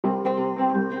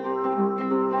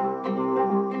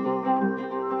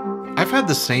I've had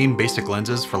the same basic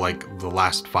lenses for like the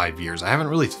last 5 years. I haven't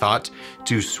really thought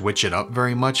to switch it up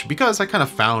very much because I kind of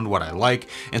found what I like.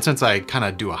 And since I kind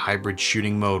of do a hybrid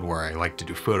shooting mode where I like to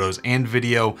do photos and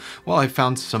video, well, I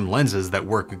found some lenses that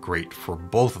work great for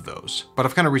both of those. But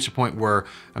I've kind of reached a point where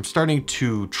I'm starting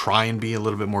to try and be a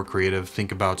little bit more creative,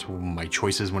 think about my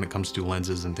choices when it comes to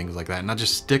lenses and things like that, and not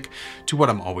just stick to what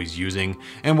I'm always using.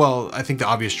 And well, I think the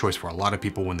obvious choice for a lot of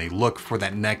people when they look for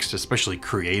that next, especially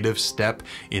creative step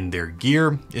in their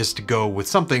gear is to go with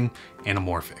something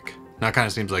anamorphic. Now it kind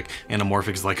of seems like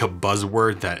anamorphic is like a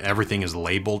buzzword that everything is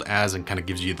labeled as and kind of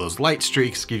gives you those light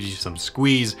streaks, gives you some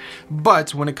squeeze.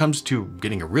 But when it comes to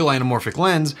getting a real anamorphic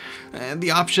lens,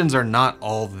 the options are not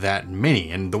all that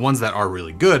many. And the ones that are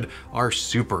really good are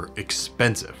super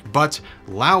expensive. But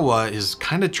Laowa is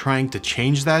kind of trying to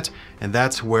change that. And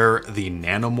that's where the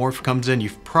Nanomorph comes in.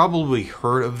 You've probably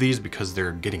heard of these because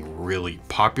they're getting really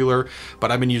popular,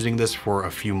 but I've been using this for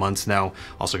a few months now.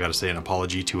 Also got to say an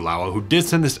apology to Laowa who did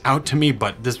send this out to me,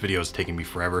 but this video is taking me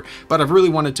forever. But I've really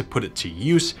wanted to put it to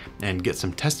use and get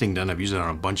some testing done. I've used it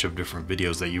on a bunch of different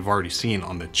videos that you've already seen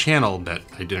on the channel that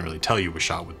I didn't really tell you was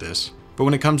shot with this. But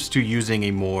when it comes to using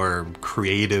a more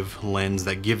creative lens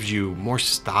that gives you more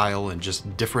style and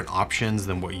just different options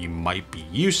than what you might be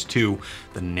used to,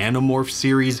 the Nanomorph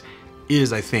series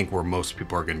is, I think, where most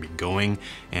people are going to be going.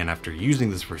 And after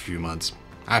using this for a few months,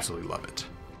 I absolutely love it.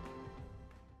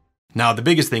 Now, the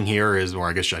biggest thing here is, or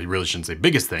I guess I really shouldn't say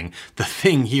biggest thing, the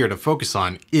thing here to focus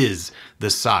on is the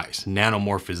size.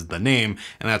 Nanomorph is the name,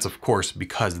 and that's of course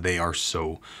because they are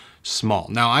so small.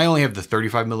 Now I only have the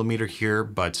 35mm here,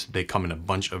 but they come in a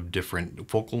bunch of different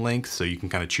focal lengths, so you can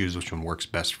kind of choose which one works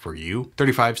best for you.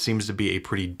 35 seems to be a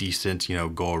pretty decent,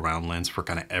 go around lens for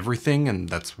kind of everything, and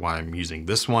that's why I'm using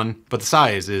this one. But the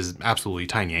size is absolutely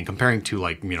tiny, and comparing to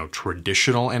like,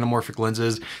 traditional anamorphic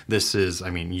lenses, this is,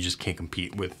 you just can't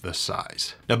compete with the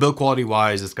size. Now build quality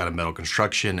wise, it's got a metal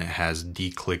construction, it has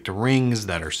declicked rings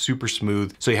that are super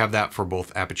smooth, so you have that for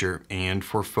both aperture and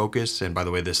for focus. And by the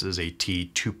way, this is a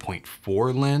T2.4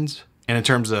 lens. And in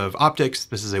terms of optics,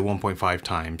 this is a 1.5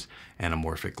 times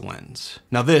anamorphic lens.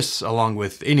 Now this, along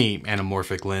with any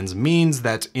anamorphic lens, means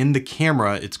that in the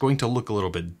camera, it's going to look a little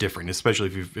bit different, especially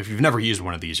if you've never used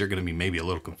one of these, you're going to be maybe a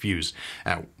little confused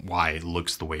at why it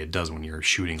looks the way it does when you're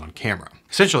shooting on camera.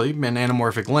 Essentially, an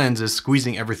anamorphic lens is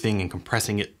squeezing everything and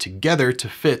compressing it together to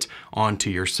fit onto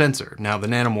your sensor. Now the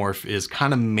Nanomorph is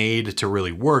kind of made to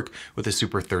really work with a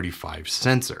Super 35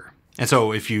 sensor. And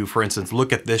so if you, for instance,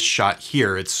 look at this shot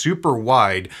here, it's super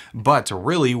wide, but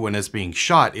really when it's being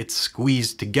shot, it's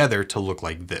squeezed together to look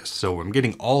like this. So I'm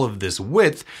getting all of this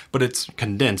width, but it's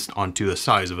condensed onto the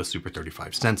size of a Super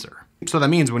 35 sensor. So that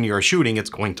means when you're shooting, it's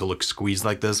going to look squeezed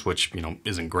like this, which,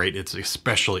 isn't great. It's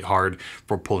especially hard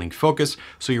for pulling focus.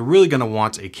 So you're really going to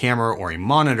want a camera or a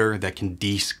monitor that can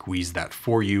de-squeeze that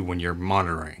for you when you're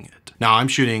monitoring it. Now I'm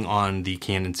shooting on the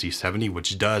Canon C70,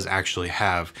 which does actually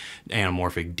have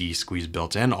anamorphic de-squeeze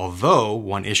built in. Although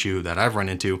one issue that I've run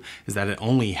into is that it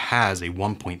only has a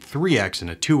 1.3x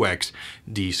and a 2x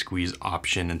de-squeeze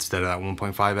option instead of that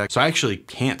 1.5x. So I actually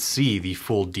can't see the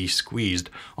full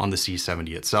de-squeezed on the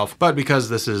C70 itself. But because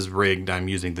this is rigged, I'm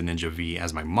using the Ninja V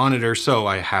as my monitor, so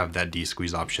I have that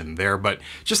de-squeeze option there. But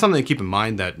just something to keep in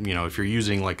mind that, if you're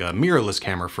using like a mirrorless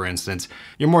camera, for instance,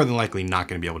 you're more than likely not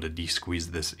going to be able to de-squeeze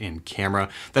this in camera.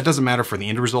 That doesn't matter for the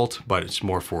end result, but it's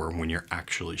more for when you're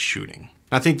actually shooting.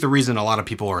 I think the reason a lot of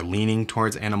people are leaning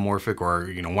towards anamorphic or,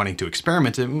 wanting to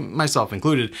experiment it, myself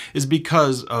included, is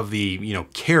because of the,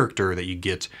 character that you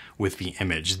get with the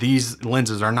image. These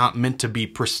lenses are not meant to be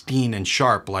pristine and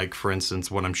sharp, like for instance,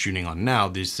 what I'm shooting on now,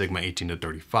 these Sigma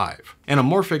 18-35.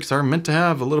 Anamorphics are meant to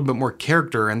have a little bit more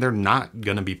character, and they're not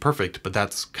gonna be perfect, but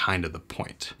that's kind of the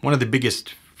point. One of the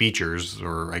biggest features,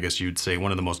 or I guess you'd say one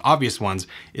of the most obvious ones,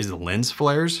 is the lens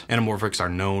flares. Anamorphics are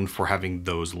known for having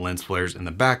those lens flares in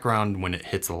the background when it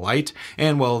hits the light,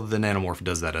 and well, the Nanomorph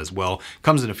does that as well.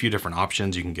 Comes in a few different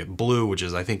options. You can get blue, which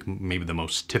is I think maybe the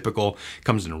most typical.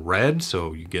 Comes in red,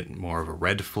 so you get more of a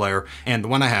red flare. And the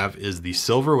one I have is the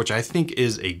silver, which I think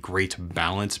is a great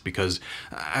balance because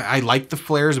I like the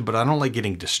flares, but I don't like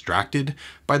getting distracted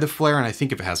by the flare, and I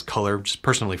think if it has color, just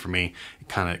personally for me,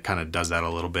 it kind of does that a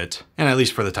little bit. And at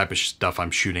least for the type of stuff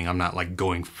I'm shooting, I'm not like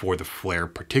going for the flare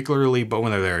particularly, but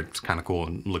when they're there, it's kind of cool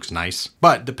and looks nice.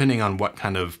 But depending on what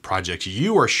kind of projects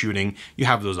you are shooting, you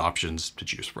have those options to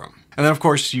choose from. And then of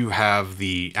course you have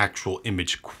the actual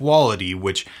image quality,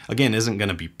 which again isn't going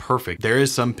to be perfect. There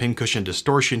is some pincushion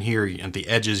distortion here at the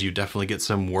edges. You definitely get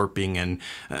some warping, and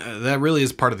that really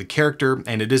is part of the character,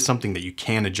 and it is something that you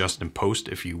can adjust in post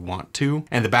if you want to.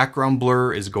 And the background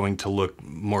blur is going to look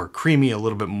more creamy, a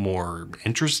little bit more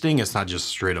interesting. It's not just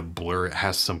straight up blur. It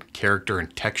has some character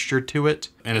and texture to it,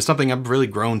 and it's something I've really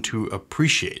grown to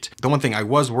appreciate. The one thing I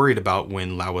was worried about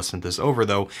when Laowa sent this over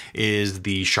though is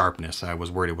the sharpness. I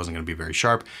was worried it wasn't going to be very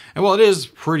sharp, and well, it is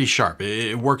pretty sharp.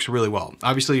 It works really well.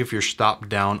 Obviously, if you're stopped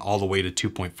down all the way to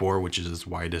 2.4, which is its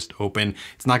widest open,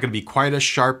 it's not going to be quite as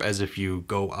sharp as if you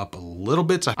go up a little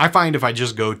bit. So I find if I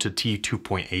just go to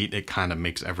T2.8, it kind of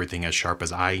makes everything as sharp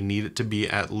as I need it to be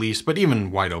at least, but even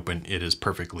wide open, it is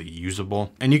perfectly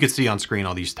usable. And you can see on screen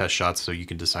all these test shots, so you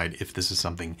can decide if this is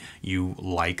something you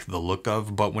like the look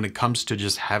of. But when it comes to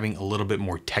just having a little bit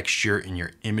more texture in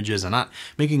your images and not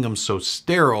making them so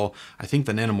sterile, I think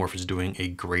the Nanomorph is doing a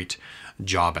great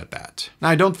job at that. Now,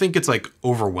 I don't think it's like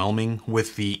overwhelming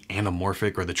with the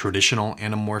anamorphic or the traditional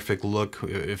anamorphic look.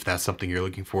 If that's something you're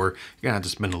looking for, you're gonna have to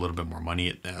spend a little bit more money,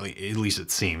 at least it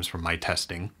seems from my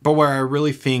testing. But where I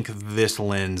really think this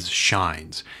lens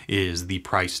shines is the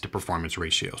price to performance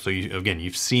ratio. So again,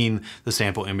 you've seen the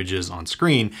sample images on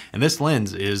screen, and this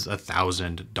lens is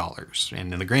 $1,000.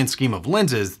 And in the grand scheme of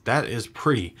lenses, that is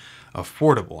pretty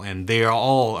affordable, and they are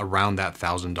all around that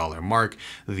 $1,000 mark.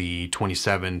 The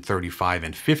 27, 35,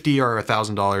 and 50 are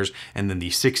 $1,000, and then the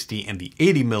 60 and the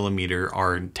 80 millimeter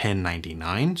are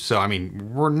 $1,099. So I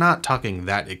mean, we're not talking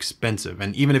that expensive.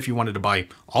 And even if you wanted to buy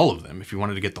all of them, if you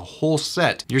wanted to get the whole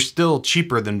set, you're still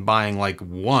cheaper than buying like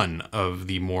one of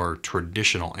the more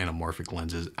traditional anamorphic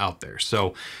lenses out there.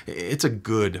 So it's a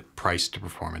good price to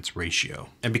performance ratio.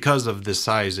 And because of this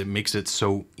size, it makes it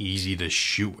so easy to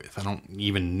shoot with. I don't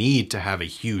even need to have a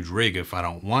huge rig if I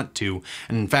don't want to.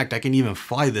 And in fact, I can even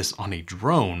fly this on a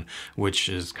drone, which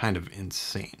is kind of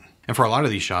insane. And for a lot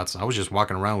of these shots, I was just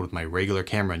walking around with my regular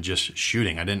camera and just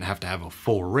shooting. I didn't have to have a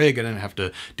full rig. I didn't have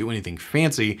to do anything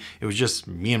fancy. It was just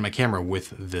me and my camera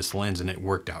with this lens, and it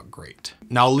worked out great.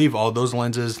 Now, I'll leave all those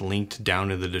lenses linked down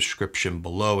in the description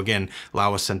below. Again,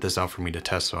 Laowa sent this out for me to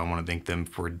test, so I want to thank them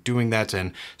for doing that.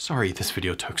 And sorry this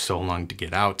video took so long to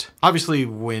get out. Obviously,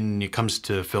 when it comes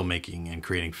to filmmaking and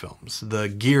creating films, the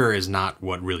gear is not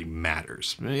what really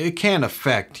matters. It can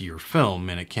affect your film,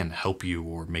 and it can help you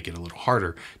or make it a little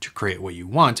harder to create what you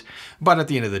want, but at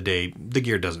the end of the day, the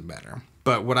gear doesn't matter.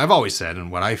 But what I've always said,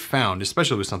 and what I found,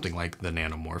 especially with something like the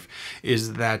Nanomorph,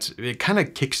 is that it kind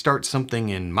of kickstarts something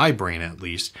in my brain, at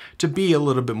least, to be a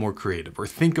little bit more creative or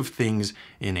think of things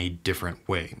in a different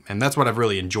way. And that's what I've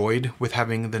really enjoyed with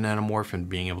having the Nanomorph and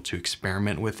being able to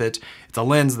experiment with it. It's a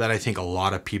lens that I think a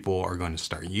lot of people are going to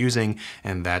start using,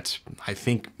 and that I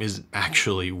think is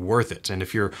actually worth it. And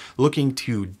if you're looking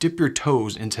to dip your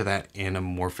toes into that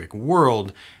anamorphic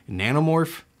world,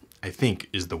 Nanomorph, I think,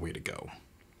 is the way to go.